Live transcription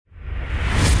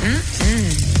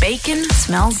Bacon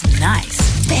smells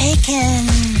nice. Bacon.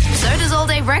 So does All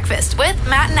Day Breakfast with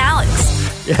Matt and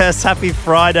Alex. Yes, happy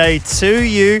Friday to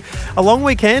you. A long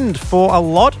weekend for a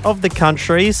lot of the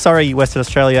country. Sorry, Western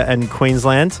Australia and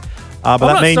Queensland. But I'm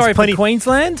that not means sorry plenty. for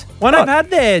Queensland. When they've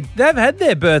had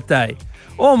their birthday.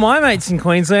 All my mates in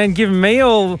Queensland giving me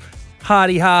all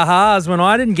hearty ha-has when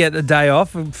I didn't get the day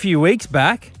off a few weeks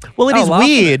back. Well, it They is were laughing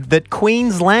weird that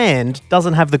Queensland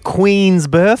doesn't have the Queen's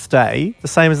birthday the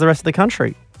same as the rest of the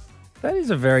country. That is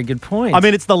a very good point. I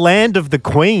mean, it's the land of the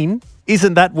Queen.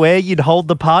 Isn't that where you'd hold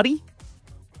the party?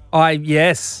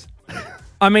 Yes.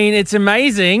 I mean, it's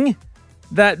amazing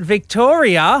that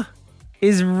Victoria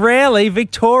is rarely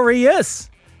victorious.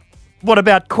 What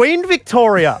about Queen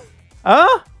Victoria? Huh?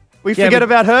 We Yeah, forget but-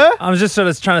 about her? I was just sort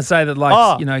of trying to say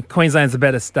that, Queensland's a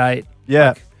better state.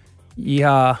 Yeah.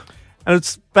 Yeah. And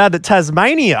it's bad that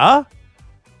Tasmania,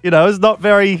 is not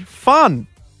very fun.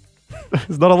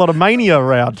 There's not a lot of mania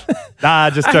around. Nah,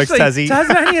 just jokes, Actually, Tassie.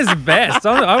 Tasmania's the best.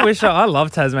 I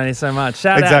love Tasmania so much.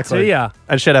 Shout out to you.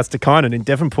 And shout outs to Kynan in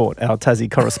Devonport, our Tassie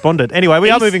correspondent. Anyway, we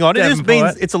are East moving on. It just means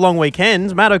Devonport. it's a long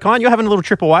weekend. Matt O'Kine, you're having a little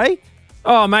trip away?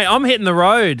 Oh, mate, I'm hitting the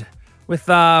road with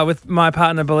my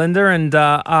partner Belinda and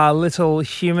our little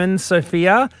human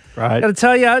Sophia. Right. Got to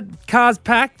tell you, car's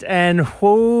packed and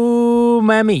whoo,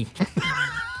 mammy.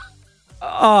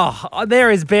 Oh,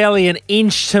 there is barely an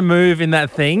inch to move in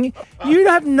that thing. You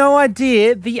have no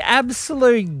idea the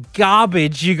absolute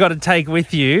garbage you got to take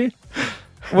with you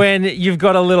when you've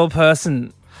got a little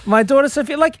person. My daughter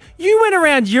Sophia, you went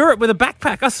around Europe with a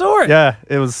backpack. I saw it. Yeah,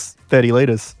 it was 30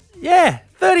 litres. Yeah,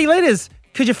 30 litres.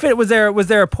 Could you fit? Was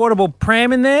there a portable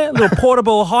pram in there? A little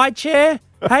portable high chair?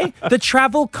 Hey, the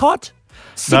travel cot?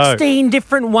 16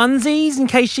 different onesies in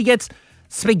case she gets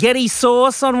spaghetti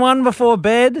sauce on one before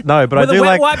bed? No, but Were I the do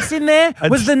wet like- wipes in there?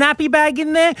 Was the nappy bag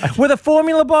in there? Were the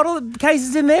formula bottle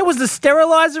cases in there? Was the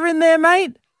sterilizer in there,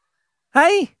 mate?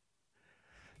 Hey?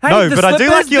 No, the but I do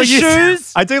slippers, like your the use.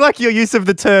 shoes. I do like your use of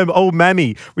the term "old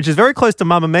mammy," which is very close to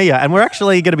Mamma Mia, and we're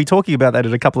actually going to be talking about that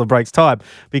in a couple of breaks' time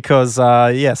because,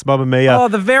 yes, Mamma Mia. Oh,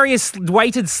 the various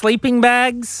weighted sleeping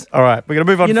bags. All right, we're going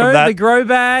to move on from that. The grow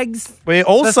bags. We're The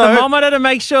also thermometer to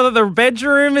make sure that the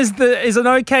bedroom is an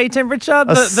okay temperature.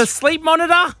 The sleep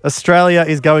monitor. Australia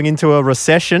is going into a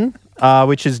recession.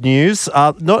 Which is news.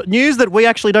 Not news that we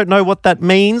actually don't know what that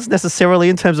means necessarily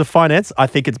in terms of finance. I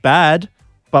think it's bad,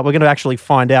 but we're going to actually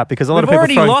find out because a lot We've of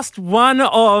people already lost one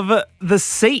of the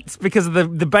seats because of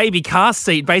the baby car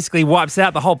seat basically wipes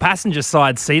out the whole passenger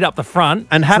side seat up the front.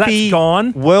 And So happy that's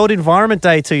gone. World Environment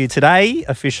Day to you. Today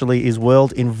officially is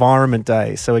World Environment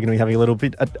Day. So we're going to be having a little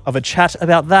bit of a chat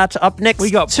about that up next. We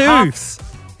got too. puffs,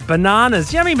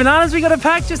 bananas. You know how many bananas we got to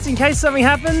pack just in case something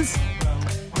happens?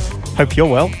 Hope you're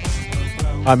well.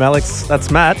 I'm Alex. That's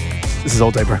Matt. This is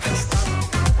All Day Breakfast.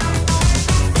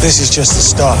 This is just the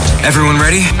start. Everyone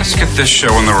ready? Let's get this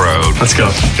show on the road. Let's go.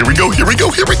 Here we go.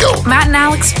 Matt and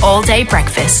Alex All Day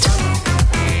Breakfast.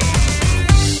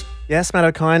 Yes, Matt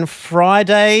O'Kine.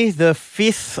 Friday, the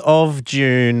 5th of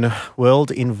June,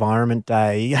 World Environment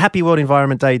Day. Happy World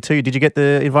Environment Day too. Did you get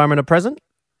the environment a present?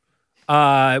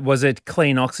 Was it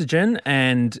clean oxygen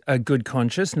and a good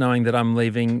conscience, knowing that I'm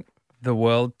leaving the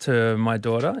world to my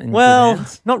daughter in good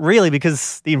hands? Not really,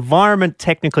 because the environment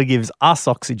technically gives us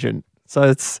oxygen.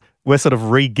 So we're sort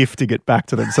of re-gifting it back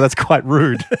to them. So that's quite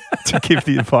rude to give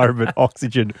the environment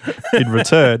oxygen in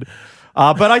return.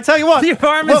 But I tell you what. The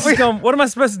environment's just gone, what am I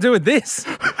supposed to do with this?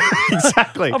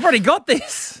 Exactly. I've already got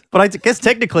this. But I guess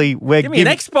technically Give me an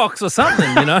Xbox or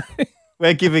something,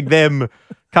 we're giving them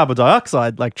carbon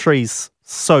dioxide, like trees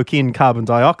soak in carbon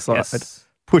dioxide, Yes.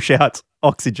 push out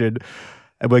oxygen,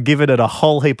 and we're giving it a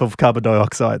whole heap of carbon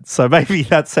dioxide. So maybe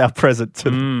that's our present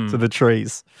to the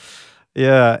trees.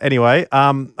 Yeah. Anyway,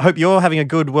 hope you're having a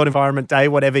good World Environment Day,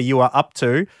 whatever you are up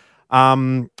to.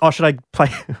 Should I play?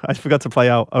 I forgot to play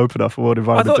our opener for World I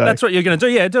Environment thought Day. that's what you're going to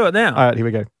do. Yeah, do it now. All right, here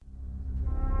we go.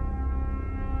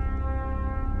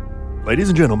 Ladies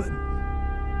and gentlemen,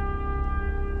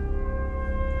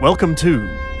 welcome to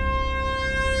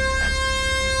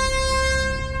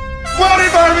World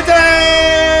Environment Day!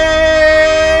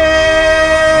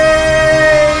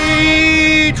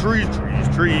 Trees, trees,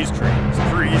 trees, trees,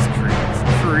 trees,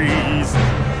 trees, trees.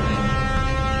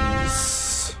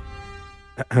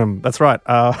 That's right.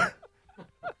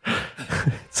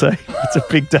 It's a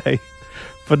big day.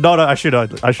 But not, I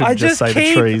shouldn't just say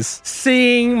the trees.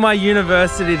 Seeing my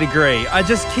university degree. I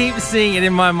just keep seeing it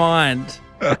in my mind.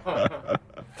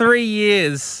 3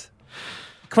 years.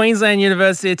 Queensland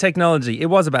University of Technology. It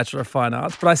was a Bachelor of Fine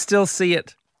Arts, but I still see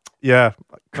it. Yeah,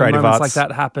 creative moments arts. like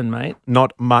that happen, mate.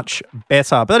 Not much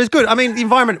better. But that is good. I mean, the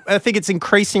environment, I think it's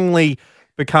increasingly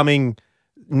becoming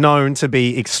known to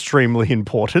be extremely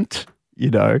important.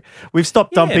 We've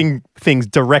stopped dumping things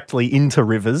directly into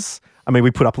rivers. I mean,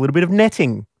 we put up a little bit of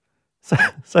netting.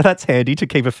 So that's handy to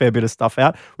keep a fair bit of stuff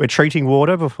out. We're treating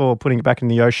water before putting it back in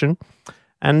the ocean.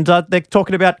 And they're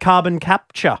talking about carbon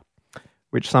capture,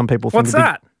 which some people think What's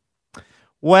that?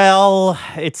 Well,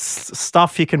 it's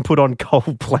stuff you can put on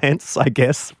coal plants, I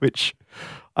guess, which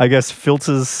I guess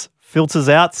filters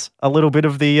out a little bit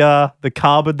of the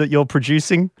carbon that you're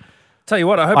producing. Tell you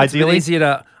what, I hope Ideally. it's a bit easier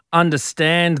to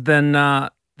understand than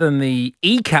the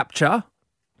e-capture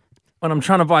when I'm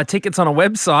trying to buy tickets on a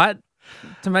website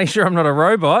to make sure I'm not a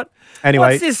robot.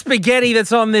 Anyway. What's this spaghetti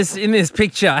that's in this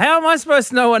picture? How am I supposed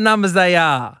to know what numbers they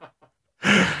are?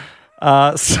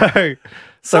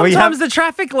 Sometimes the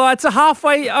traffic lights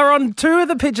are on two of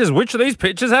the pictures. Which of these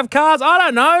pictures have cars? I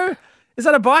don't know. Is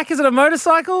that a bike? Is it a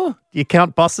motorcycle? You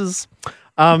count buses.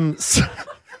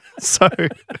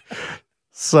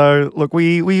 So look,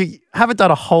 we haven't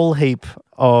done a whole heap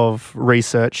of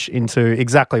research into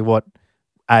exactly what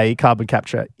A, carbon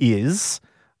capture is,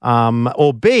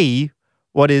 or B,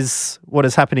 what is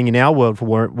happening in our world for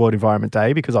World Environment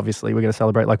Day, because obviously we're going to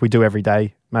celebrate like we do every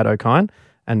day, Matt O'Kine,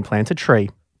 and plant a tree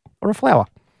or a flower.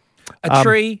 A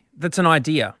tree that's an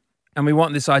idea, and we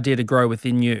want this idea to grow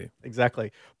within you.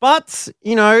 Exactly. But,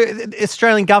 the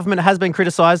Australian government has been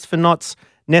criticised for not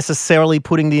necessarily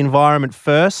putting the environment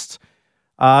first.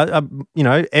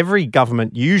 Every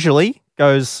government usually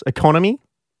goes economy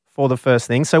for the first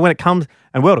thing. So when it comes,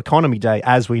 and World Economy Day,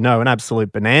 as we know, an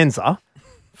absolute bonanza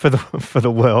for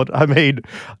the world. I mean,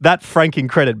 that franking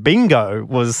credit bingo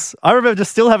I remember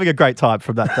just still having a great time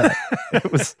from that day.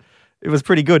 It was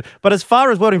pretty good. But as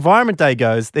far as World Environment Day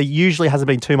goes, there usually hasn't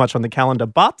been too much on the calendar.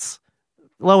 But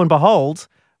lo and behold,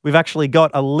 we've actually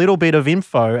got a little bit of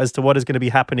info as to what is going to be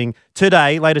happening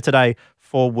later today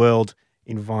for World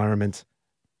Environment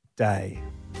Day.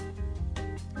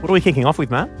 What are we kicking off with,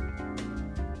 Matt?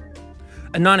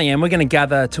 At 9 a.m, we're going to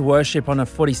gather to worship on a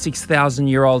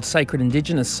 46,000-year-old sacred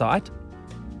Indigenous site.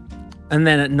 And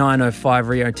then at 9:05,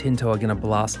 Rio Tinto are going to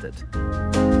blast it.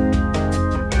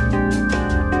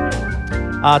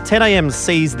 10 a.m.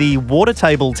 sees the water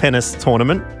table tennis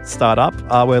tournament start up,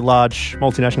 where large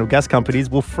multinational gas companies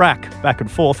will frack back and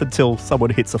forth until someone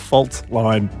hits a fault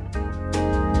line.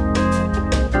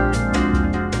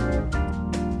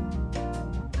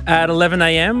 At 11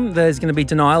 a.m, there's going to be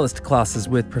denialist classes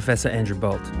with Professor Andrew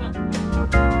Bolt.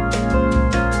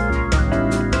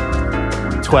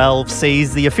 12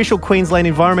 sees the official Queensland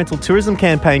environmental tourism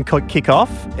campaign kick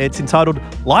off. It's entitled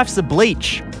Life's a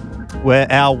Bleach, where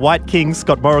our White King,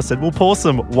 Scott Morrison, will pour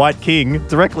some White King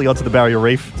directly onto the barrier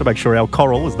reef to make sure our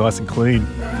coral is nice and clean.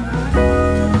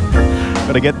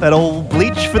 Gotta get that old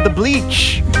bleach for the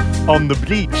bleach on the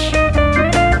bleach.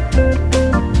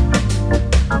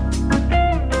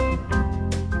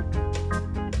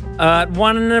 At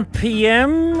 1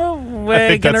 p.m, I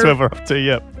think that's where we're up to,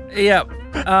 yep. Yep.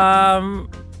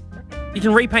 You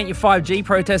can repaint your 5G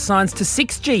protest signs to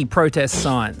 6G protest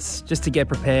signs just to get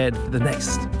prepared for the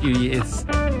next few years.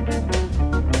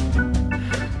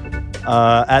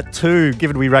 At 2,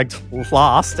 given we ranked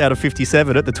last out of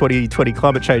 57 at the 2020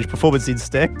 Climate Change Performance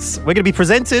Index, we're going to be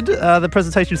presented the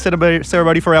presentation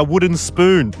ceremony for our wooden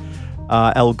spoon.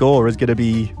 Al Gore is going to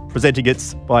be presenting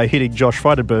it by hitting Josh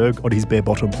Frydenberg on his bare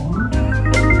bottom.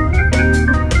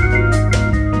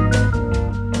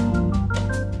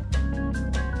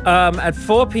 At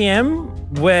 4 p.m,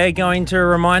 we're going to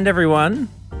remind everyone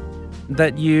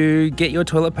that you get your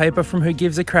toilet paper from Who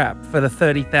Gives a Crap for the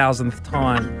 30,000th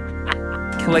time.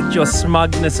 Collect your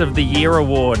Smugness of the Year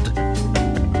award.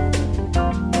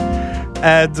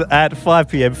 And at 5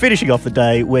 p.m, finishing off the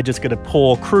day, we're just going to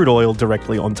pour crude oil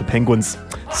directly onto penguins.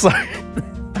 So,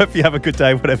 hope you have a good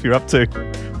day, whatever you're up to,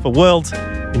 for World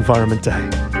Environment Day.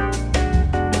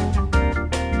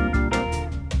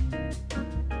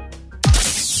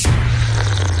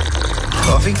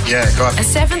 Coffee? Yeah, coffee. A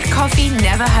seventh coffee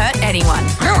never hurt anyone.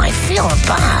 Oh, I feel a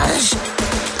buzz.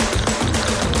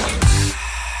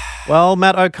 Well,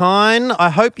 Matt O'Kine, I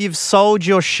hope you've sold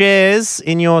your shares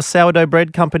in your sourdough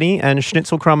bread company and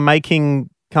schnitzel crumb making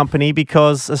company,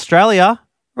 because Australia,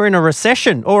 we're in a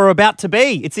recession, or we're about to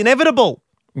be. It's inevitable.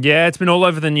 Yeah, it's been all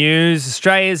over the news.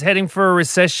 Australia's heading for a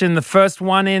recession, the first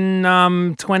one in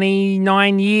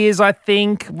 29 years, I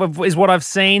think, is what I've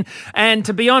seen. And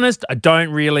to be honest, I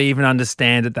don't really even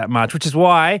understand it that much, which is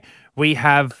why We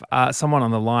have someone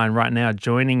on the line right now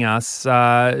joining us.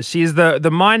 She is the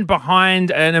mind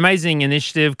behind an amazing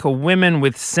initiative called Women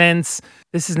with Sense.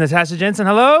 This is Natasha Jensen.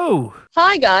 Hello.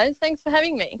 Hi, guys. Thanks for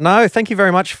having me. No, thank you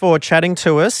very much for chatting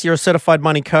to us. You're a certified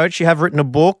money coach. You have written a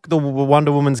book, The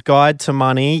Wonder Woman's Guide to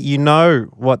Money. You know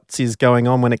what is going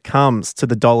on when it comes to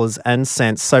the dollars and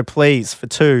cents. So please, for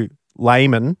two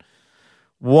laymen,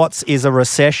 what is a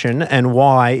recession and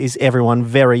why is everyone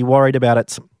very worried about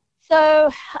it?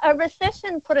 So a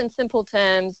recession, put in simple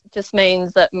terms, just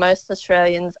means that most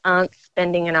Australians aren't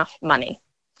spending enough money.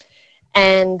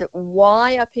 And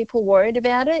why are people worried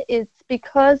about it? It's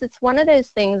because it's one of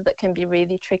those things that can be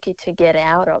really tricky to get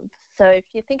out of. So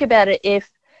if you think about it, if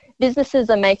businesses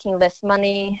are making less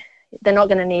money, they're not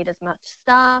going to need as much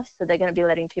staff, so they're going to be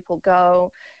letting people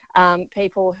go.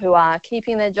 People who are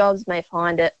keeping their jobs may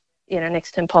find it,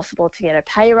 next to impossible to get a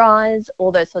pay rise,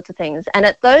 all those sorts of things. And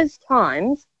at those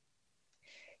times,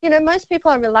 most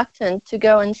people are reluctant to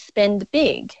go and spend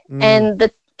big. And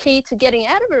the key to getting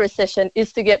out of a recession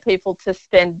is to get people to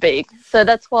spend big. So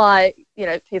that's why,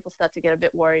 people start to get a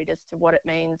bit worried as to what it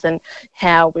means and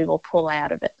how we will pull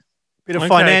out of it. Bit of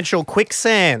financial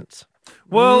quicksand.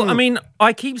 Well, I mean,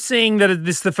 I keep seeing that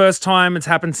this is the first time it's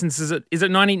happened since, is it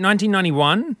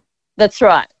 1991? That's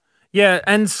right. Yeah,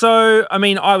 and so, I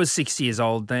mean, I was 6 years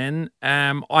old then.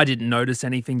 I didn't notice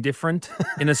anything different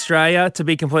in Australia, to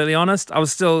be completely honest. I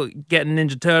was still getting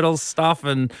Ninja Turtles stuff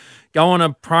and going to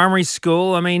primary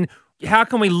school. I mean, how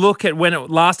can we look at when it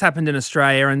last happened in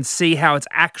Australia and see how it's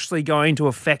actually going to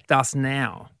affect us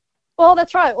now? Well,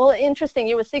 that's right. Well, interesting.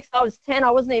 You were 6, I was 10.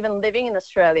 I wasn't even living in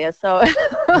Australia. So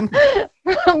from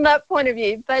that point of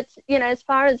view, but, as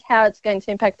far as how it's going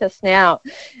to impact us now,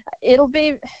 it'll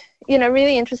be,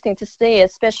 really interesting to see,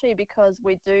 especially because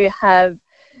we do have,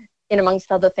 in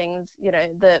amongst other things,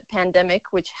 the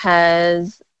pandemic, which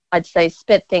has, I'd say,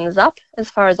 sped things up as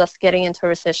far as us getting into a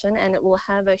recession, and it will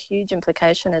have a huge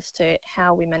implication as to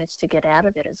how we manage to get out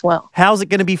of it as well. How's it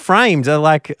going to be framed?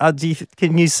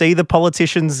 Can you see the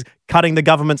politicians cutting the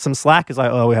government some slack? It's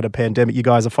like, oh, we had a pandemic, you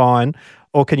guys are fine.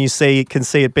 Or can you see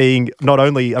it being not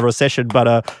only a recession, but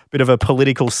a bit of a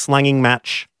political slanging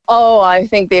match? Oh, I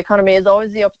think the economy is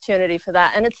always the opportunity for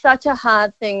that. And it's such a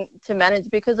hard thing to manage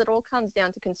because it all comes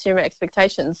down to consumer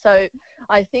expectations. So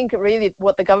I think really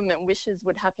what the government wishes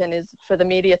would happen is for the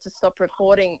media to stop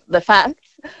reporting the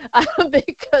facts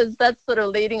because that's sort of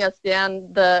leading us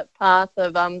down the path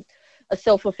of a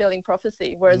self-fulfilling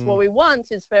prophecy. Whereas what we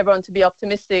want is for everyone to be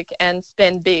optimistic and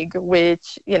spend big,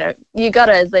 which, you got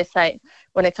to, as they say,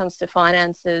 when it comes to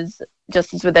finances,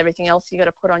 just as with everything else, you got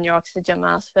to put on your oxygen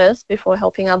mask first before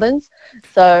helping others.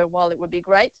 So while it would be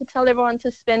great to tell everyone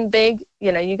to spend big,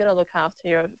 you got to look after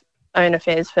your own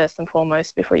affairs first and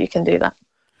foremost before you can do that.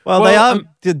 Well, they are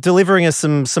delivering us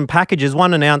some packages.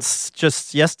 One announced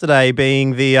just yesterday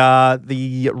being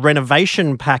the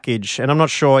renovation package, and I'm not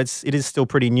sure it is still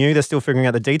pretty new. They're still figuring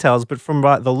out the details, but from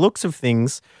the looks of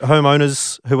things,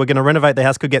 homeowners who are going to renovate their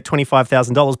house could get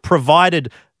 $25,000,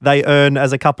 provided they earn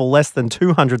as a couple less than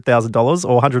 $200,000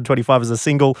 or $125,000 as a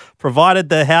single, provided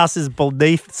the house is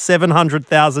beneath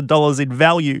 $700,000 in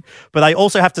value. But they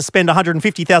also have to spend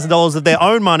 $150,000 of their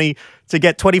own money to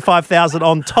get $25,000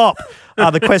 on top.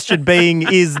 The question being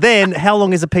is then, how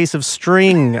long is a piece of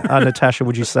string, Natasha,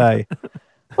 would you say?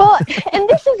 Well, and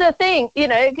this is the thing,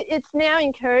 it's now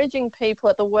encouraging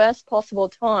people at the worst possible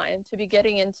time to be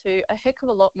getting into a heck of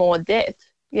a lot more debt.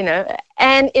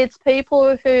 And it's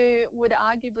people who would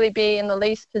arguably be in the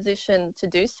least position to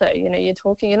do so.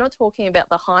 You're not talking about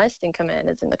the highest income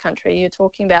earners in the country. You're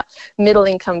talking about middle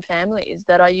income families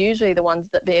that are usually the ones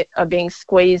that are being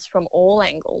squeezed from all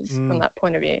angles from that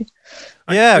point of view.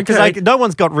 Yeah, because no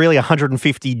one's got really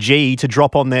 150 G to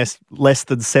drop on their less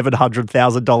than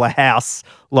 $700,000 house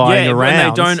lying around.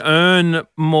 And they don't earn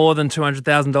more than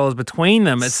 $200,000 between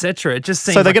them, etc. It just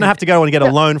seems so they're going to have to go and get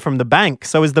a loan from the bank.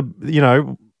 So how is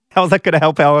that going to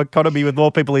help our economy with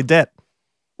more people in debt?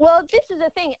 Well, this is the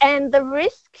thing, and the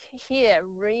risk here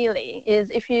really is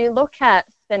if you look at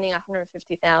spending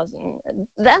 $150,000,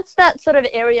 that's that sort of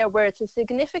area where it's a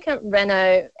significant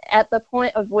reno at the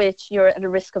point of which you're at a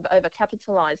risk of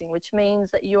overcapitalizing, which means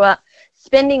that you are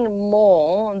spending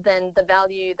more than the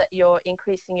value that you're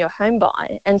increasing your home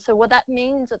by. And so what that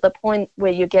means at the point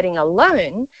where you're getting a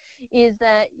loan is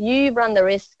that you run the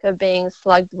risk of being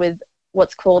slugged with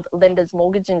what's called lender's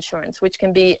mortgage insurance, which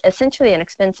can be essentially an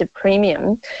expensive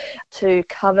premium to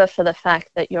cover for the fact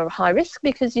that you're high risk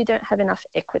because you don't have enough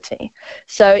equity.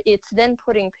 So it's then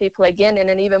putting people again in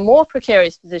an even more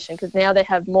precarious position because now they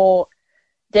have more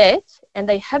debt and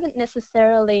they haven't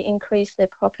necessarily increased their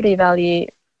property value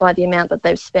by the amount that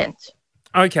they've spent.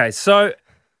 Okay, so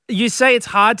You say it's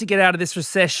hard to get out of this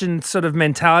recession sort of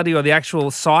mentality or the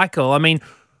actual cycle. I mean,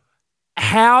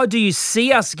 how do you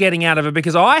see us getting out of it?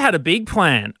 Because I had a big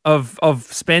plan of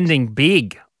spending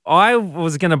big. I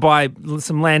was going to buy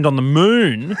some land on the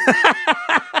moon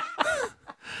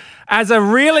as a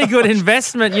really good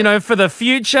investment, for the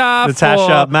future.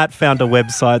 Natasha, Matt found a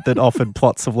website that offered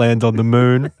plots of land on the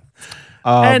moon.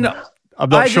 And I'm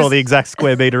not sure the exact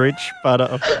square meterage, but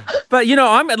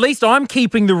I'm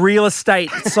keeping the real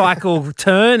estate cycle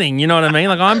turning. You know what I mean?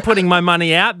 Like I'm putting my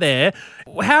money out there.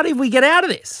 How did we get out of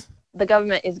this? The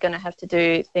government is going to have to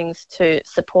do things to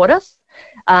support us.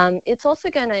 It's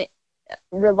also going to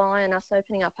rely on us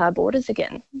opening up our borders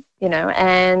again,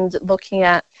 and looking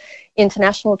at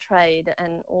international trade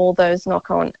and all those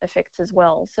knock-on effects as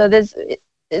well. So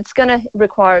it's going to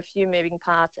require a few moving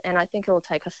parts, and I think it will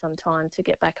take us some time to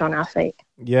get back on our feet.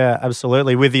 Yeah,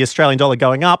 absolutely. With the Australian dollar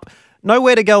going up,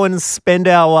 nowhere to go and spend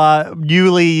our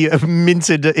newly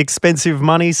minted expensive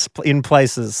money in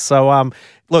places. So,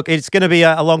 look, it's going to be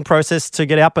a long process to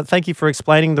get out, but thank you for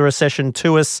explaining the recession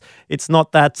to us. It's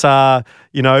not that,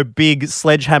 big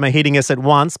sledgehammer hitting us at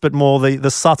once, but more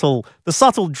the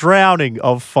subtle drowning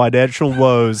of financial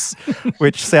woes,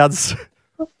 which sounds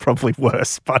probably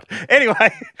worse. But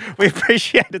anyway, we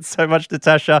appreciate it so much,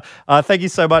 Natasha. Thank you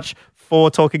so much for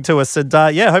talking to us. And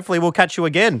hopefully we'll catch you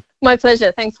again. My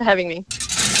pleasure. Thanks for having me.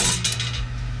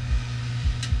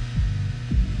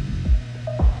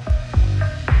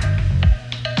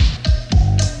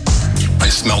 I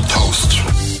smell toast.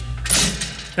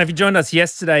 Now, if you joined us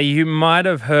yesterday, you might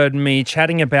have heard me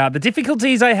chatting about the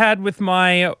difficulties I had with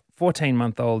my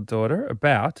 14-month-old daughter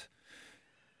about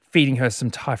feeding her some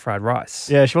Thai fried rice.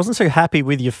 Yeah, she wasn't so happy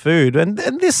with your food. And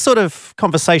this sort of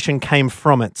conversation came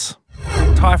from it.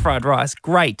 Thai fried rice,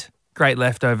 great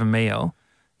leftover meal.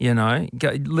 Get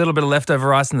a little bit of leftover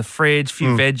rice in the fridge, a few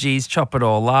veggies, chop it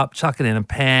all up, chuck it in a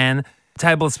pan,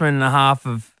 tablespoon and a half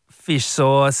of fish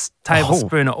sauce,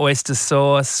 tablespoon of oyster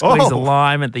sauce, squeeze a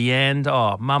lime at the end.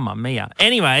 Oh, mamma mia.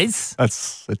 Anyways.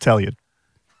 That's Italian.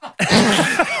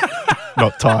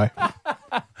 Not Thai.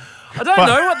 I don't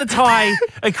know what the Thai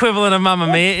equivalent of mamma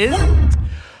mia is.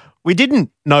 We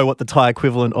didn't know what the Thai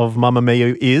equivalent of mamma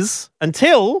mia is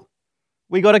until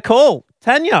we got a call.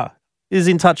 Tanya is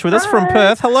in touch with us from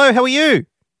Perth. Hello, how are you?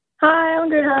 Hi, I'm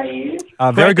good. How are you?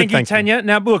 Very good, thank you, Tanya.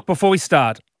 Now, look, before we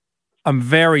start, I'm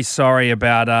very sorry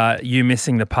about you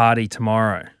missing the party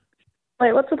tomorrow.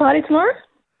 Wait, what's the party tomorrow?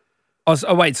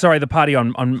 The party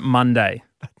on Monday.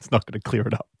 It's not going to clear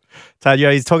it up.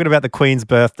 Tanya, he's talking about the Queen's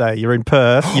birthday. You're in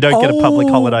Perth. You don't get a public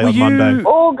holiday on Monday.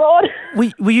 Oh, God.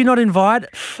 Were you not invited?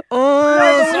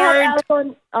 Sorry.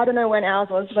 I don't know when ours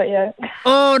was, but yeah.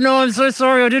 Oh, no, I'm so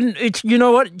sorry. I didn't. You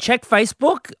know what? Check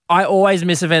Facebook. I always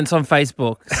miss events on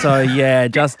Facebook. So, yeah,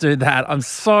 just do that. I'm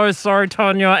so sorry,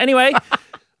 Tanya. Anyway,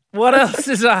 what else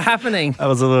is happening? That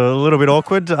was a little bit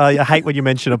awkward. I hate when you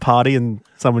mention a party and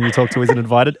someone you talk to isn't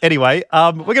invited. Anyway,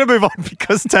 we're going to move on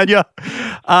because, Tanya,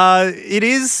 it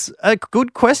is a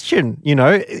good question.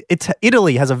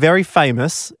 Italy has a very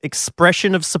famous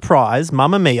expression of surprise,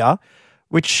 mamma mia,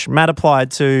 which Matt applied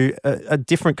to a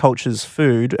different culture's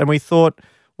food. And we thought,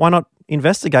 why not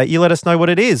investigate? You let us know what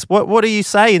it is. What do you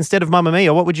say instead of mamma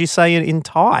mia? What would you say in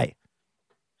Thai?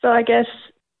 So I guess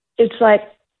it's like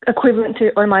equivalent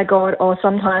to oh my God, or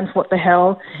sometimes what the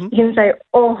hell. You can say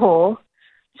oh ho.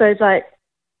 So it's like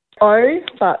oh,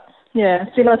 but yeah,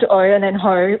 similar to oh and then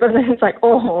ho, but then it's like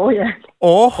oh ho, yeah.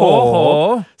 Oh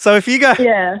ho. So if you go,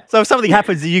 so if something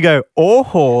happens and you go oh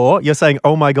ho, you're saying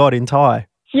oh my God in Thai.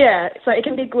 Yeah, so it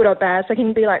can be good or bad. So it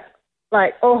can be like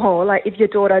oh ho, like if your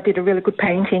daughter did a really good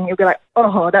painting, you'll be like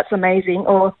oh ho, that's amazing.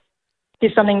 Or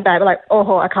did something bad, like oh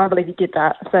ho, I can't believe you did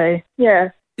that. So yeah.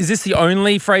 Is this the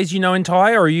only phrase you know in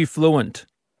Thai, or are you fluent?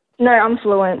 No, I'm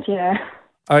fluent, yeah.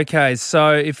 Okay,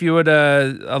 so if you were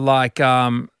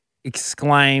to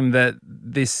exclaim that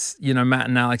this, Matt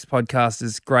and Alex podcast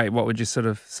is great, what would you sort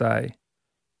of say?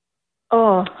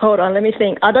 Oh, hold on, let me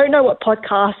think. I don't know what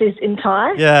podcast is in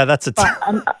Thai. Yeah, that's a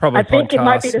probably. I think it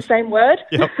might be the same word.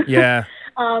 Yep. Yeah.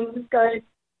 Go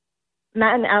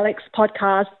Matt and Alex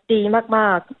podcast di mak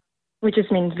mak, which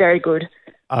just means very good.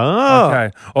 Oh.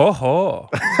 Okay. Oh.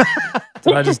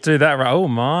 Did I just do that right? Oh,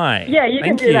 my. Yeah, you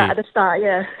can do that at the start,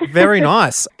 yeah. Very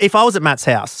nice. If I was at Matt's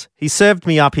house, he served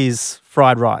me up his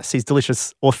fried rice, his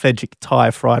delicious, authentic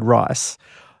Thai fried rice.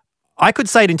 I could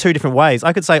say it in two different ways.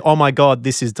 I could say, oh, my God,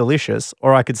 this is delicious.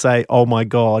 Or I could say, oh, my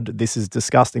God, this is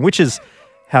disgusting, which is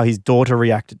how his daughter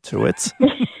reacted to it.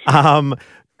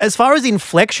 As far as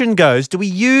inflection goes, do we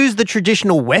use the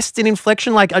traditional Western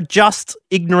inflection? Like, just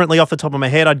ignorantly off the top of my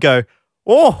head, I'd go,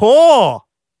 oh-ho,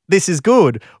 this is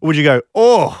good? Or would you go,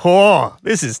 oh,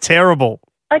 this is terrible?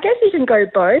 I guess you can go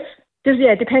both. Just,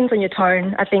 it depends on your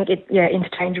tone. I think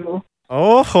interchangeable.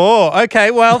 Oh,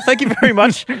 okay. Well, thank you very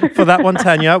much for that one,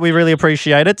 Tanya. We really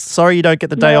appreciate it. Sorry you don't get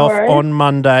the day off on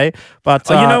Monday, but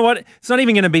you know what? It's not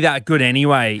even going to be that good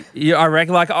anyway. I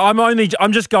reckon. Like I'm literally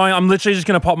just going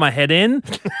to pop my head in,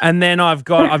 and then I've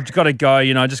got to go.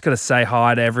 I just got to say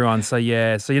hi to everyone. So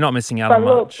yeah, so you're not missing out on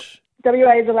much.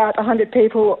 WA is allowed 100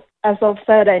 people as of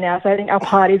Saturday now, so I think our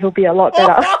parties will be a lot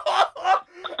better.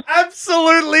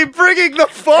 Absolutely bringing the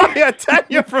fire,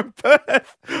 Tanya from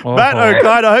Perth. Matt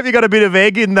O'Kine, I hope you got a bit of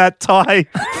egg in that Thai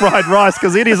fried rice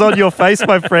because it is on your face,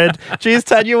 my friend. Cheers,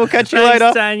 Tanya. We'll catch you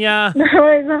later. Tanya. No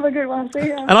worries. Have a good one. See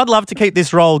ya. And I'd love to keep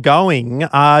this roll going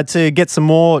to get some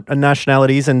more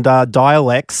nationalities and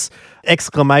dialects,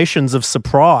 exclamations of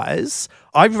surprise.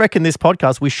 I reckon this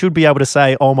podcast we should be able to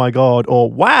say, oh, my God,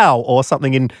 or wow, or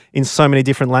something in so many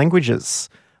different languages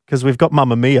because we've got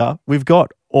Mamma Mia, we've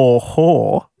got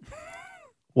oh.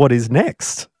 What is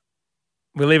next?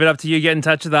 We'll leave it up to you. Get in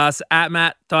touch with us at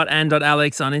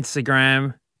matt.and.alex on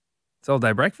Instagram. It's All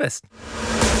Day Breakfast.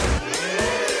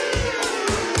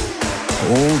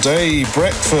 All day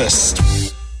breakfast.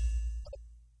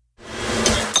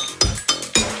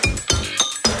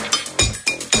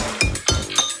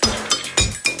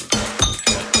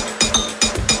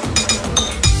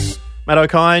 Matt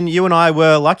O'Kine, you and I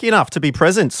were lucky enough to be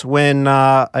present when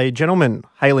a gentleman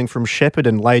hailing from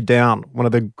Shepparton laid down one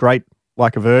of the great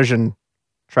Like a Version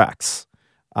tracks.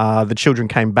 The children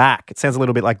came back. It sounds a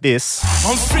little bit like this.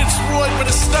 I'm Fitzroy with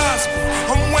a stars.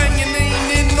 I'm wanging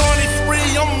in 93.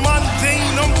 I'm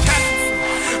mundane. I'm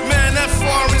casual. Man, that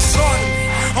far is on me.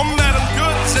 I'm Adam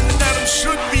Goods and Adam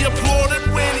should be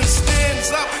applauded when he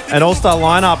stands up. An all-star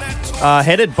lineup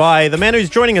headed by the man who's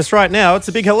joining us right now. It's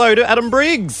a big hello to Adam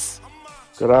Briggs.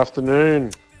 Good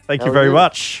afternoon. Thank you very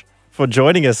much for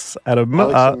joining us, Adam.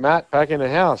 Alex and Matt back in the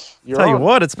house. Tell you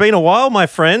what, it's been a while, my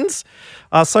friends.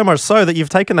 So much so that you've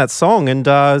taken that song and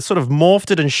sort of morphed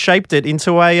it and shaped it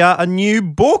into a new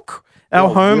book,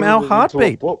 Our Home, Our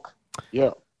Heartbeat. Book.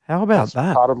 Yeah. How about That's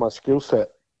that? Part of my skill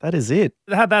set. That is it.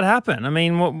 How'd that happen? I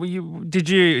mean, did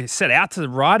you set out to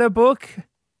write a book?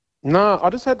 No,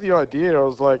 I just had the idea. I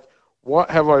was like,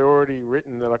 what have I already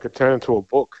written that I could turn into a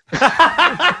book?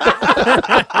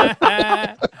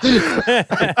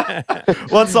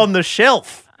 What's on the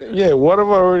shelf? Yeah, what have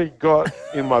I already got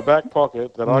in my back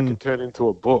pocket that I could turn into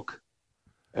a book?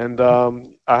 And I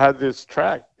had this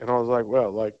track, and I was like,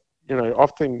 well,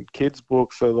 often kids'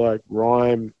 books are like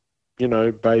rhyme,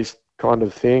 based kind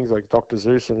of things, like Dr.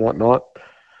 Seuss and whatnot.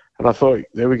 And I thought,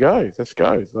 there we go, let's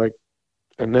go.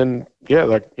 And then,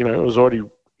 it was already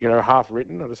half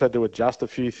written. I just had to adjust a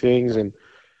few things, and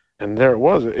there it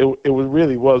was. It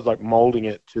really was like molding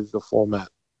it to the format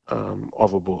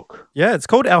of a book. Yeah, it's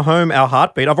called Our Home, Our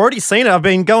Heartbeat. I've already seen it. I've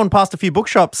been going past a few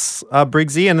bookshops,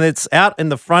 Briggsy, and it's out in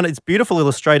the front. It's beautiful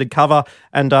illustrated cover,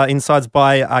 and inside's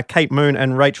by Kate Moon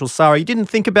and Rachel Sara. You didn't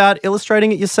think about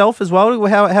illustrating it yourself as well?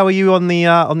 How are you on the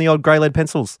old grey lead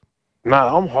pencils? No,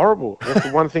 I'm horrible. That's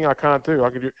the one thing I can't do. I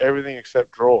can do everything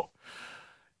except draw.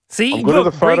 See,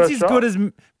 look, Briggs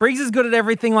is good at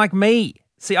everything like me.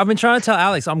 See, I've been trying to tell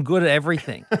Alex I'm good at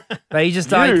everything, but he just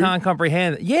can't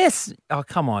comprehend it. Yes. Oh,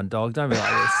 come on, dog. Don't be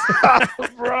like this.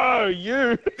 Bro,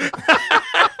 you.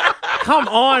 Come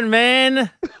on, man.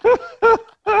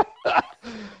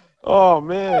 Oh,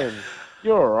 man.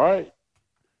 You're all right.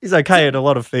 He's okay at a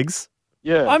lot of things.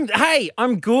 Yeah.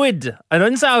 I'm good. I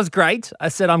didn't say I was great. I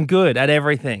said I'm good at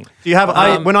everything. Do you have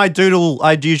when I doodle,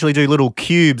 I usually do little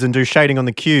cubes and do shading on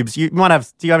the cubes. Do you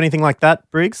have anything like that,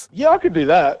 Briggs? Yeah, I could do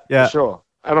that. Yeah. For sure.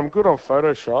 And I'm good on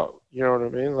Photoshop. You know what I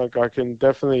mean? Like I can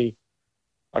definitely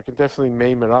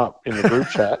meme it up in the group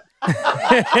chat.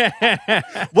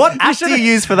 What app do you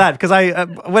use for that? Because I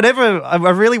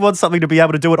really want something to be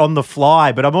able to do it on the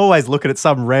fly, but I'm always looking at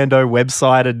some rando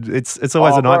website, and it's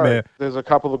always a nightmare. Bro, there's a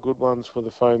couple of good ones for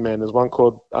the phone, man. There's one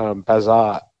called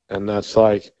Bazaar, and that's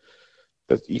like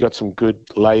you got some good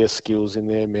layer skills in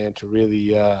there, man, to really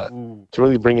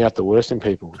bring out the worst in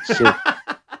people. It's sick.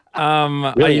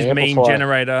 I use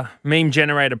Meme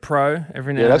Generator Pro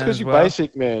every now and then. Yeah, that's because you're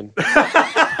basic, man.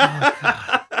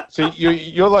 So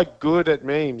you're like good at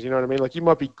memes, you know what I mean? Like you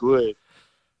might be good,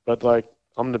 but like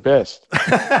I'm the best.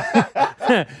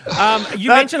 You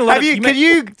mentioned a lot. Can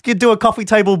you do a coffee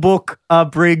table book,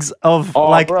 Briggs, of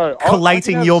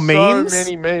collating your memes? So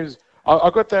many memes. I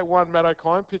got that one Matt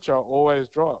O'Kine picture I always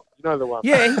drop. You know the one.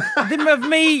 Yeah, of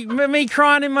me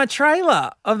crying in my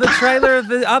trailer of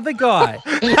the other guy,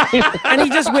 and he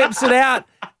just whips it out.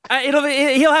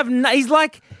 He's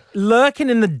like lurking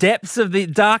in the depths of the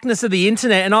darkness of the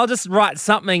internet, and I'll just write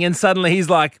something, and suddenly he's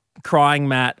like crying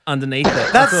Matt underneath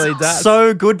it. That's all he does.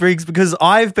 So good, Briggs, because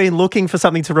I've been looking for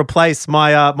something to replace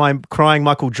my my crying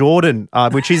Michael Jordan,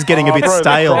 which is getting a bit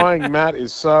stale. The crying Matt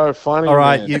is so funny. All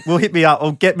right, we'll hit me up.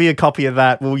 Or get me a copy of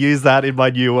that. We'll use that in my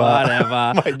new. Whatever.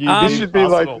 My new this should be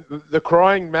like the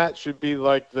crying Matt should be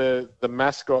like the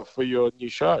mascot for your new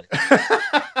show.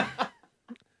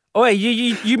 Oh,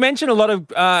 you mentioned a lot of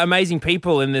amazing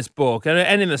people in this book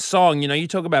and in the song. You know, you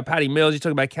talk about Patty Mills, you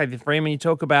talk about Kathy Freeman, you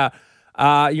talk about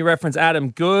you reference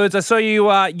Adam Goods. I saw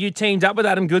you teamed up with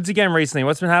Adam Goods again recently.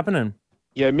 What's been happening?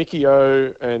 Yeah, Mickey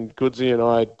O and Goodsy and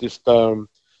I just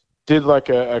did like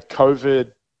a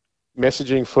COVID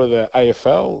messaging for the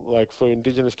AFL, like for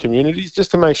Indigenous communities,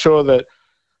 just to make sure that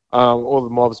all the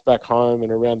mobs back home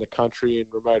and around the country in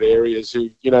remote areas who,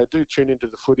 you know, do tune into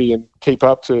the footy and keep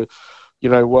up to, you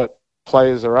know, what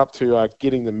players are up to, are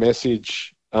getting the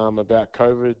message about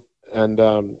COVID and,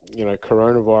 you know,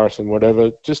 coronavirus and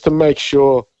whatever, just to make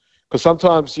sure, because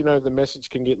sometimes, you know, the message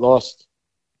can get lost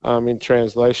in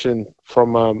translation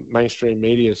from mainstream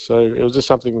media. So it was just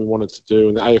something we wanted to do,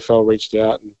 and the AFL reached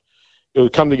out, and it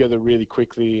would come together really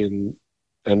quickly, and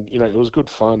you know, it was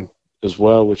good fun as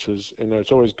well, which was, you know,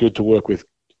 it's always good to work with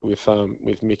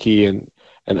Mickey and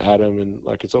Adam, and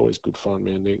like, it's always good fun,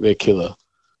 man. They're killer.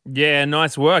 Yeah,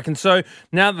 nice work. And so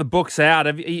now that the book's out,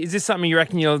 is this something you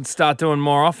reckon you'll start doing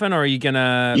more often, or are you going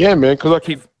to... Yeah, man, because I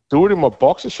keep do it in my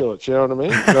boxer shorts, you know what I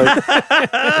mean? Like,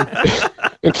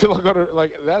 until I got to,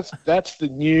 like, that's the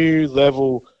new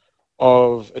level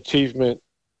of achievement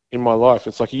in my life.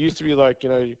 It's like, it used to be like, you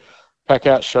know, pack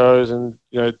out shows and,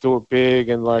 you know, do it big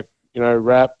and, like, you know,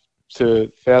 rap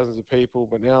to thousands of people.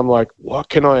 But now I'm like, what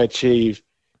can I achieve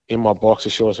in my boxer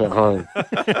shorts at home?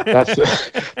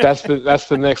 That's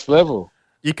the next level.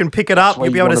 You can pick it up.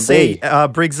 You'll be able to see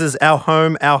Briggs's Our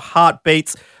Home, Our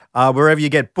Heartbeats, wherever you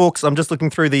get books. I'm just looking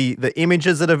through the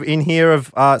images that are in here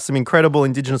of some incredible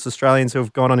Indigenous Australians who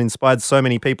have gone on and inspired so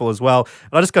many people as well.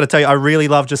 And I just got to tell you, I really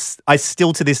love I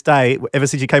still to this day, ever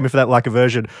since you came in for that like a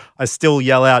version, I still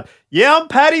yell out, yeah, I'm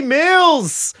Patty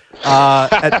Mills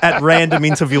at random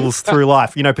intervals through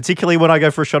life, you know, particularly when I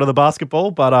go for a shot of the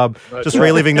basketball, but just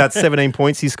reliving that 17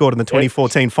 points he scored in the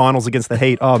 2014 finals against the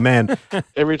Heat. Oh, man.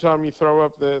 Every time you throw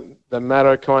up the Matt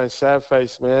O'Kine sad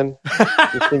face, man,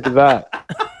 just think of that.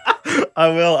 I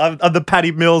will. I'm the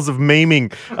Patty Mills of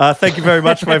memeing. Thank you very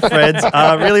much, my friends.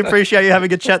 Really appreciate you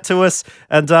having a chat to us,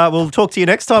 and we'll talk to you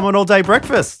next time on All Day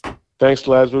Breakfast. Thanks,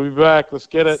 lads. We'll be back. Let's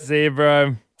get it. See you,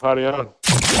 bro. Party on.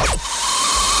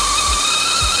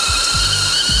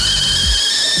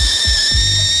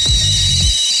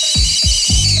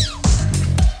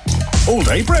 All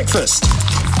Day Breakfast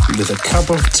with a cup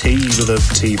of tea with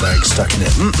a tea bag stuck in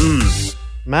it.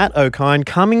 Matt O'Kine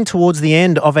coming towards the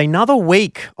end of another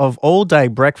week of All Day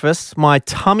Breakfast. My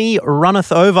tummy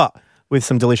runneth over with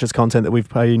some delicious content that we've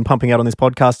been pumping out on this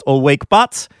podcast all week.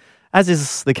 But as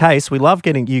is the case, we love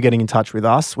getting in touch with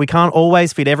us. We can't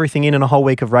always fit everything in a whole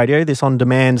week of radio. This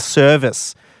on-demand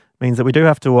service means that we do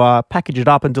have to package it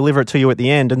up and deliver it to you at the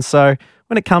end. And so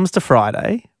when it comes to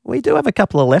Friday, we do have a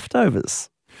couple of leftovers.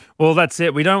 Well, that's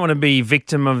it. We don't want to be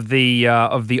victim of the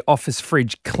office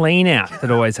fridge clean out that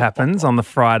always happens on the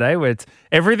Friday, where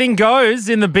everything goes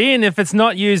in the bin if it's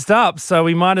not used up. So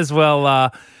we might as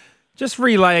well just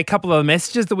relay a couple of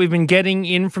messages that we've been getting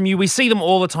in from you. We see them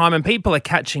all the time, and people are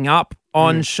catching up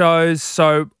on shows.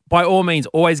 So by all means,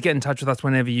 always get in touch with us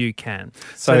whenever you can.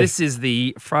 So this is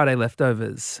the Friday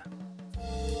leftovers.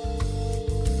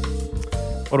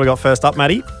 What do we got first up,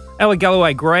 Maddie? Ella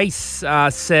Galloway Grace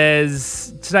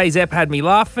says, today's ep had me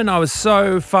laughing. I was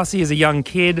so fussy as a young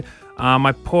kid.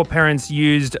 My poor parents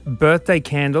used birthday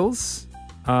candles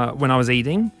when I was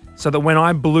eating, so that when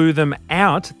I blew them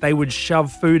out, they would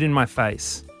shove food in my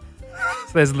face.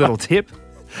 So there's a little tip.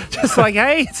 Just like,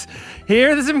 hey,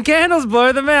 here are some candles,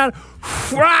 blow them out.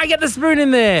 Get the spoon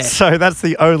in there. So that's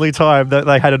the only time that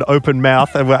they had an open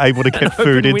mouth and were able to get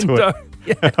food into it.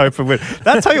 Yeah. An open window.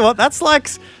 I'll tell you what, that's like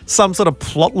some sort of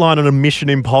plot line in a Mission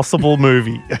Impossible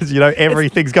movie. You know,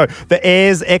 everything's going. The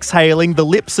air's exhaling, the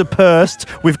lips are pursed,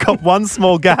 we've got one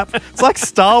small gap. It's like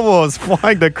Star Wars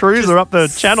flying the cruiser up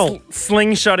the channel.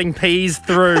 Slingshotting peas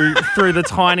through the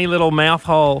tiny little mouth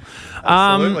hole.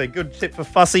 Absolutely. Good tip for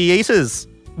fussy eaters.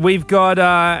 We've got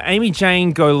Amy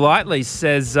Jane Golightly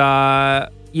says,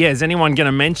 is anyone going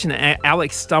to mention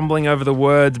Alex stumbling over the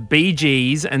words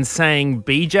BGs and saying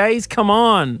BJs? Come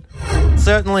on.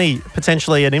 Certainly,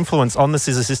 potentially an influence on the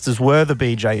Scissor Sisters were the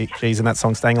BJs in that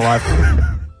song, Staying Alive.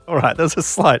 All right, there's a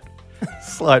slight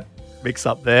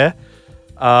mix-up there.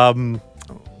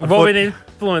 We need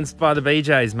influenced by the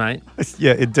BJs, mate.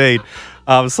 Yeah, indeed.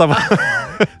 Someone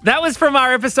That was from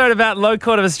our episode about Low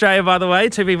Court of Australia, by the way.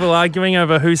 Two people arguing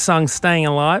over who sung Staying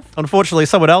Alive. Unfortunately,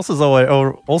 someone else has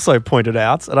also pointed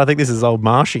out, and I think this is old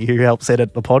Marshy who helps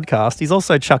edit the podcast. He's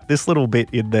also chucked this little bit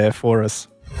in there for us.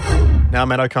 Now,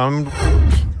 Matt O'Connor.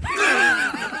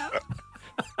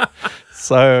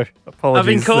 So, apologies. I've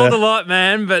been called a lot,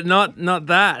 man, but not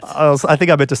that. I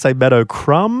think I meant to say Meadow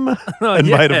Crumb and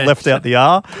might have left out the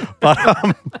R. But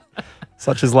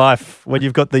such is life when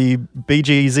you've got the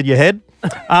BGs in your head.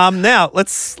 Now,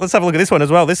 let's have a look at this one as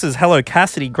well. This is Hello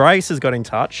Cassidy. Grace has got in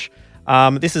touch.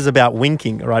 This is about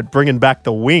winking, all right? Bringing back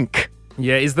the wink.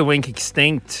 Yeah, is the wink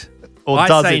extinct? Or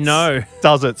I say no.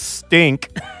 Does it stink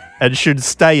and should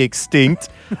stay extinct?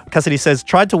 Cassidy says,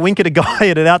 tried to wink at a guy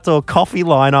at an outdoor coffee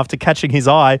line after catching his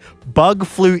eye. Bug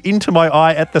flew into my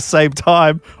eye at the same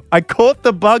time. I caught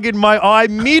the bug in my eye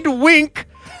mid-wink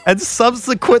and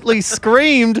subsequently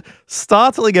screamed,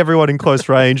 startling everyone in close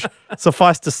range.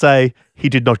 Suffice to say, he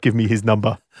did not give me his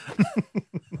number.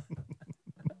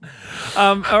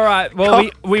 All right. Well,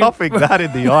 we coughing that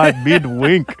in the eye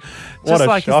mid-wink. What just a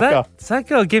like, shocker. is that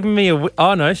girl giving me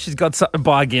oh no, she's got a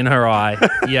bug in her eye.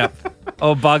 Yep.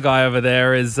 Oh, bug eye over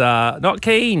there is not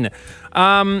keen.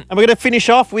 And we're going to finish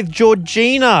off with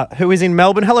Georgina, who is in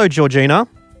Melbourne. Hello, Georgina.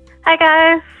 Hi,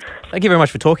 guys. Thank you very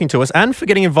much for talking to us and for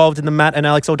getting involved in the Matt and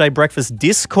Alex All Day Breakfast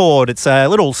Discord. It's a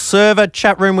little server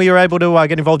chat room where you're able to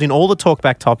get involved in all the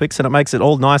talkback topics, and it makes it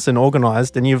all nice and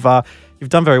organised. And you've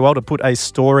done very well to put a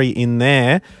story in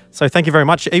there. So thank you very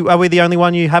much. Are we the only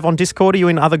one you have on Discord? Are you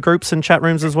in other groups and chat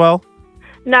rooms as well?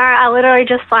 No, I literally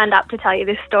just signed up to tell you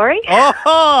this story.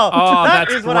 Oh, that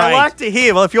is what I like to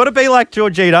hear. Well, if you want to be like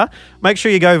Georgina, make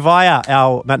sure you go via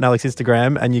our Matt and Alex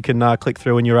Instagram and you can click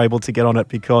through and you're able to get on it,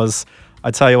 because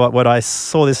I tell you what, when I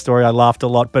saw this story, I laughed a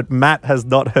lot, but Matt has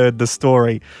not heard the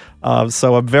story.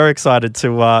 So I'm very excited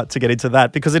to get into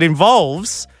that, because it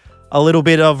involves a little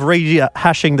bit of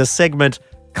rehashing the segment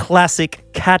Classic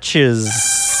Catches.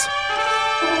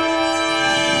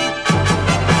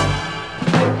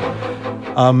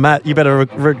 Matt, you better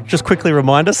just quickly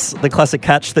remind us the classic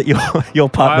catch that your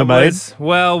partner made.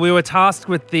 Well, we were tasked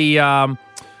with the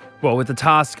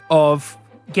task of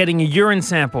getting a urine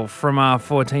sample from our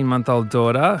 14-month-old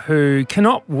daughter, who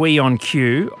cannot wee on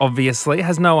cue, obviously,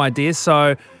 has no idea.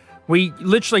 So we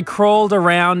literally crawled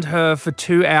around her for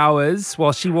 2 hours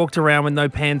while she walked around with no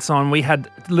pants on. We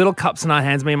had little cups in our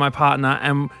hands, me and my partner,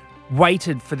 and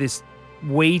waited for this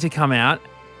wee to come out.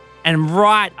 And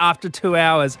right after 2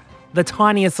 hours, the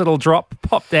tiniest little drop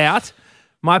popped out.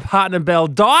 My partner, Belle,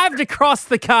 dived across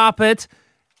the carpet,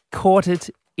 caught it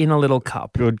in a little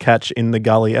cup. Good catch in the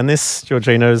gully. And this,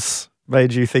 Georgina's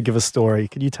made you think of a story.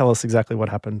 Can you tell us exactly what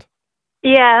happened?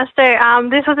 Yeah, so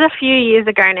this was a few years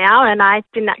ago now, and I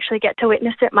didn't actually get to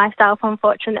witness it myself,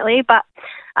 unfortunately, but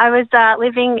I was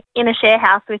living in a share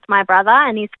house with my brother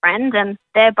and his friend, and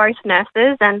they're both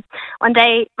nurses, and one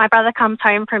day my brother comes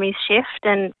home from his shift,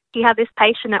 and he had this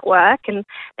patient at work, and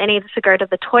they needed to go to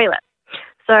the toilet.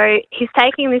 So he's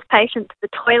taking this patient to the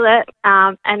toilet,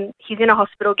 and he's in a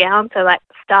hospital gown, so like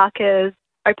starkers,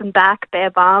 open back,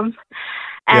 bare bum.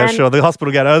 Yeah, sure. The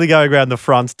hospital gown only going around the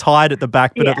front, tied at the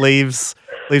back, but it leaves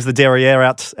the derriere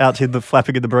out in the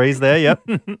flapping in the breeze there. Yep.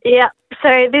 Yeah.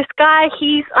 So this guy,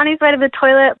 he's on his way to the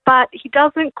toilet, but he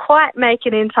doesn't quite make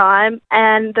it in time,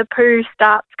 and the poo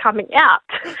starts coming out.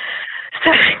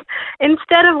 So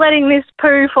instead of letting this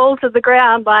poo fall to the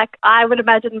ground like I would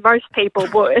imagine most people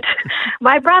would,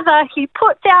 my brother, he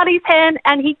puts out his hand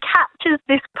and he captures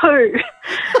this poo.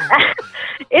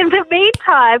 In the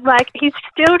meantime, like, he's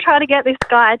still trying to get this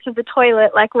guy to the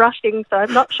toilet, like rushing, so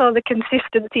I'm not sure the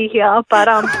consistency here, but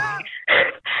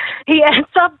he ends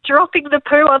up dropping the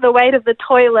poo on the way to the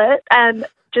toilet and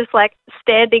just like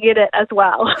standing in it as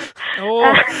well.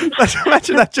 Oh,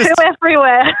 imagine that, just poo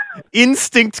everywhere.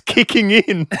 Instinct kicking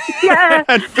in. Yeah.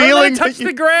 And feeling touch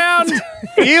the ground.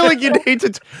 Feeling you need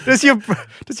to. Does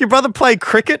your brother play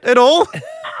cricket at all?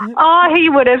 Oh, he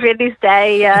would have in his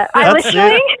day, yeah.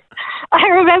 I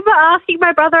remember asking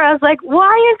my brother, I was like,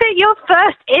 why is it your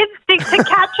first instinct to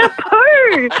catch a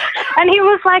poo? And he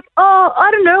was like, oh,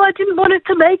 I don't know, I didn't want it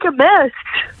to make a mess.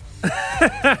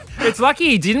 It's lucky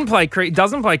he doesn't play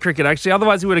cricket, actually.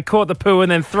 Otherwise, he would have caught the poo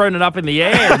and then thrown it up in the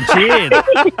air and cheered.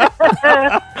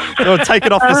 Or take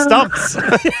it off the stumps.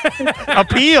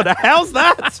 Up here. How's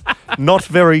that? Not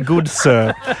very good,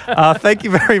 sir. Thank you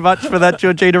very much for that,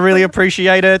 Georgina. Really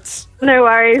appreciate it. No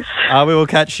worries. We will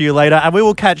catch you later. And we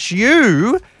will catch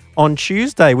you on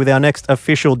Tuesday with our next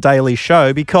official daily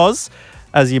show, because,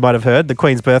 as you might have heard, the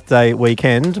Queen's birthday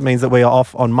weekend means that we are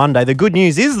off on Monday. The good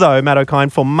news is, though, Matt O'Kine,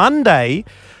 for Monday,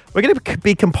 We're going to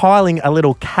be compiling a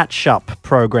little catch-up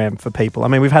program for people. I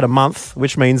mean, we've had a month,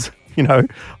 which means,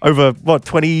 over,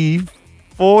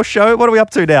 24 show? What are we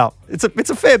up to now? It's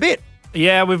a fair bit.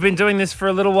 Yeah, we've been doing this for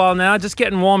a little while now. Just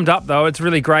getting warmed up, though. It's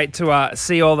really great to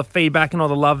see all the feedback and all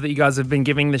the love that you guys have been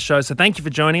giving the show. So thank you for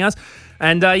joining us.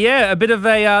 And a bit of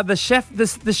the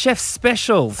chef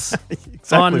specials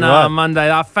exactly on Monday.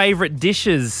 Our favourite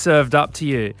dishes served up to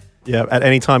you. Yeah, at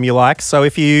any time you like. So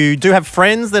if you do have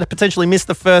friends that potentially missed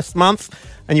the first month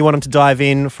and you want them to dive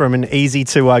in from an easy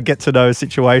to get to know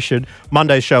situation,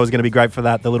 Monday's show is going to be great for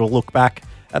that. The little look back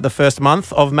at the first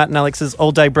month of Matt and Alex's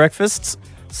All Day Breakfasts.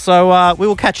 So we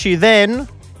will catch you then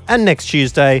and next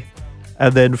Tuesday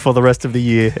and then for the rest of the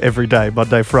year every day,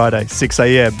 Monday, Friday, 6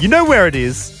 a.m. You know where it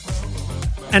is.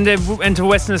 And to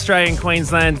Western Australia and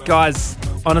Queensland, guys,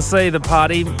 honestly, the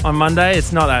party on Monday,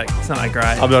 it's not that great.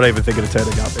 I'm not even thinking of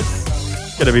turning up.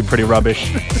 It's going to be pretty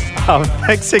rubbish.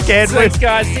 Thanks again. Thanks,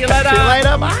 guys. See you later. See you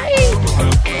later.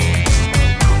 Bye.